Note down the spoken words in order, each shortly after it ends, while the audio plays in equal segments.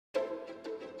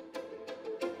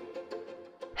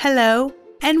Hello,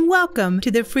 and welcome to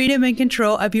the freedom and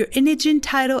control of your Inogen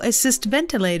Tidal Assist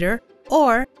Ventilator,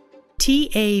 or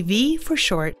TAV for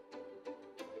short.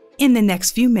 In the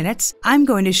next few minutes, I'm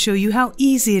going to show you how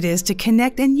easy it is to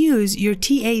connect and use your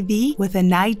TAV with a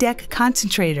Nidek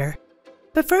concentrator.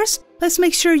 But first, let's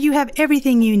make sure you have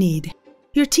everything you need.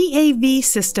 Your TAV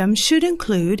system should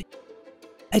include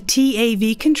a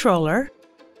TAV controller,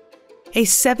 a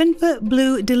 7-foot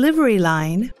blue delivery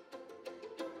line,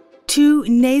 2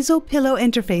 nasal pillow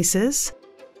interfaces,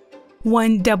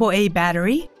 1 AA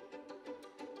battery,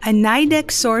 a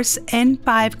Nidek Source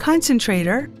N5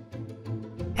 concentrator,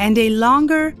 and a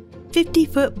longer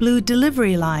 50-foot blue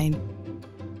delivery line.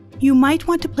 You might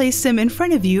want to place them in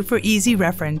front of you for easy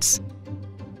reference.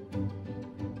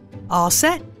 All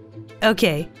set?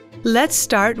 Okay, let's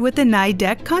start with the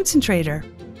Nidek concentrator.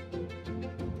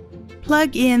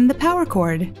 Plug in the power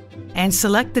cord and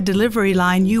select the delivery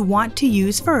line you want to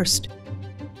use first.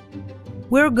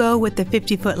 We'll go with the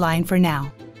 50-foot line for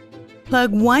now.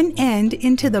 Plug one end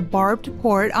into the barbed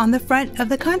port on the front of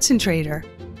the concentrator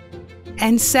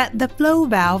and set the flow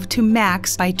valve to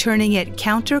max by turning it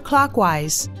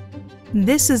counterclockwise.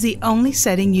 This is the only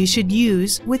setting you should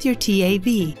use with your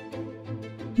TAV.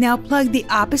 Now plug the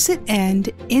opposite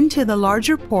end into the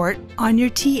larger port on your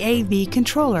TAV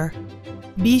controller.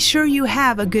 Be sure you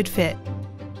have a good fit.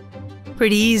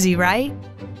 Pretty easy, right?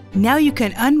 Now you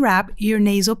can unwrap your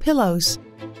nasal pillows.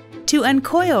 To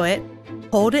uncoil it,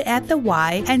 hold it at the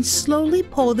Y and slowly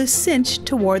pull the cinch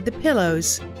toward the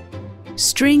pillows.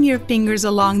 String your fingers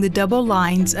along the double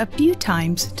lines a few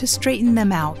times to straighten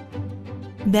them out.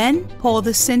 Then pull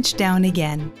the cinch down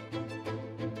again.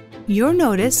 You'll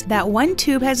notice that one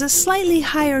tube has a slightly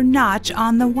higher notch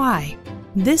on the Y.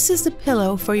 This is the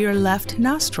pillow for your left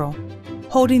nostril.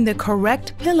 Holding the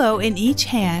correct pillow in each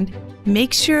hand,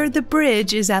 make sure the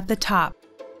bridge is at the top,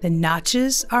 the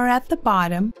notches are at the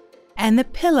bottom, and the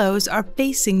pillows are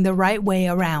facing the right way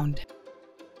around.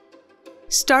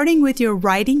 Starting with your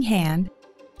writing hand,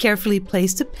 carefully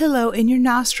place the pillow in your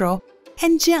nostril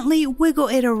and gently wiggle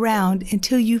it around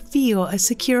until you feel a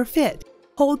secure fit.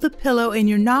 Hold the pillow in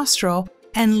your nostril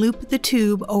and loop the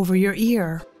tube over your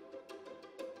ear.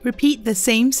 Repeat the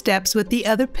same steps with the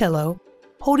other pillow,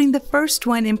 holding the first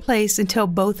one in place until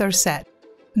both are set.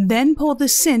 Then pull the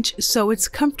cinch so it's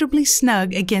comfortably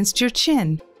snug against your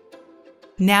chin.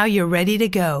 Now you're ready to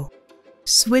go.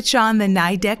 Switch on the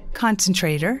Nidek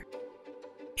concentrator.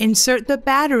 Insert the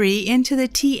battery into the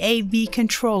TAV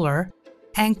controller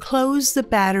and close the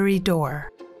battery door.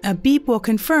 A beep will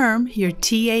confirm your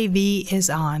TAV is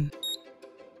on.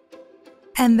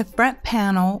 And the front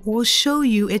panel will show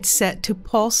you it's set to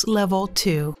pulse level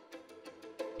 2.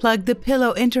 Plug the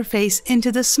pillow interface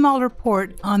into the smaller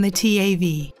port on the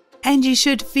TAV, and you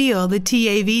should feel the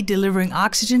TAV delivering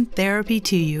oxygen therapy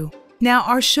to you. Now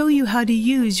I'll show you how to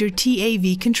use your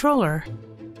TAV controller.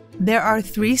 There are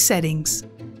 3 settings: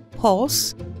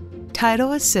 Pulse,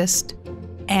 Tidal Assist,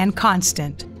 and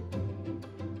Constant.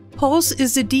 Pulse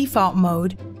is the default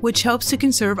mode, which helps to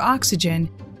conserve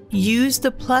oxygen. Use the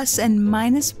plus and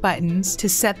minus buttons to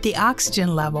set the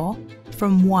oxygen level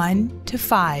from 1 to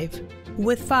 5.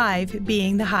 With 5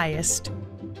 being the highest.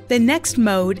 The next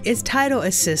mode is Tidal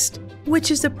Assist,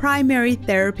 which is the primary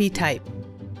therapy type.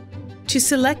 To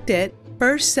select it,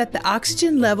 first set the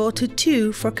oxygen level to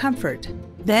 2 for comfort.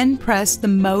 Then press the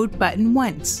mode button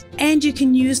once, and you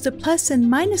can use the plus and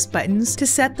minus buttons to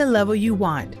set the level you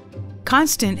want.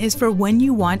 Constant is for when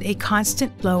you want a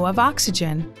constant flow of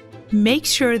oxygen. Make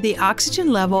sure the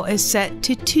oxygen level is set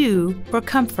to 2 for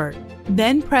comfort.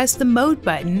 Then press the mode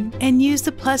button and use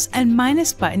the plus and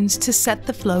minus buttons to set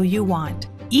the flow you want.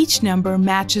 Each number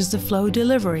matches the flow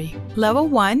delivery. Level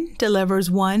 1 delivers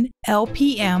 1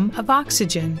 LPM of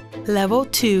oxygen. Level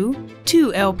 2,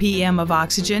 2 LPM of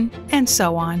oxygen, and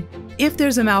so on. If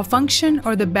there's a malfunction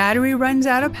or the battery runs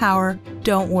out of power,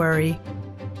 don't worry.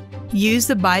 Use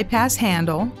the bypass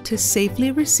handle to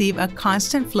safely receive a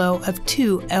constant flow of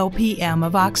 2 LPM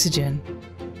of oxygen.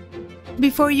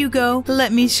 Before you go,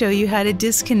 let me show you how to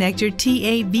disconnect your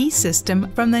TAV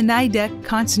system from the Nidek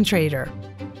concentrator.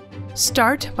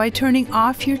 Start by turning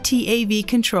off your TAV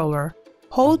controller.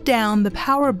 Hold down the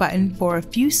power button for a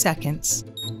few seconds.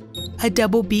 A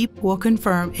double beep will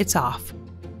confirm it's off.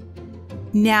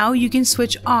 Now you can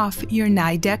switch off your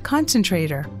Nidek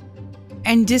concentrator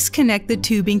and disconnect the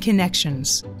tubing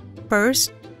connections.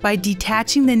 First, by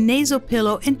detaching the nasal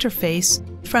pillow interface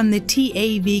from the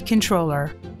TAV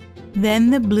controller. Then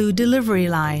the blue delivery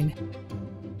line.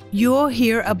 You'll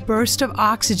hear a burst of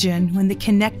oxygen when the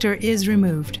connector is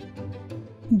removed.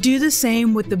 Do the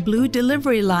same with the blue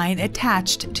delivery line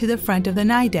attached to the front of the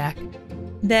Nidek.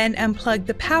 Then unplug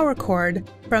the power cord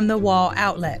from the wall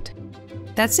outlet.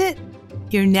 That's it!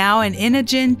 You're now an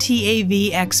Inogen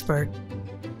TAV expert.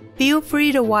 Feel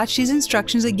free to watch these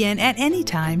instructions again at any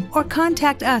time or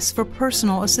contact us for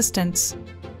personal assistance.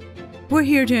 We're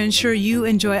here to ensure you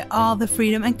enjoy all the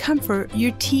freedom and comfort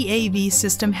your TAV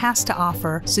system has to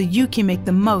offer so you can make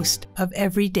the most of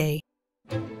every day.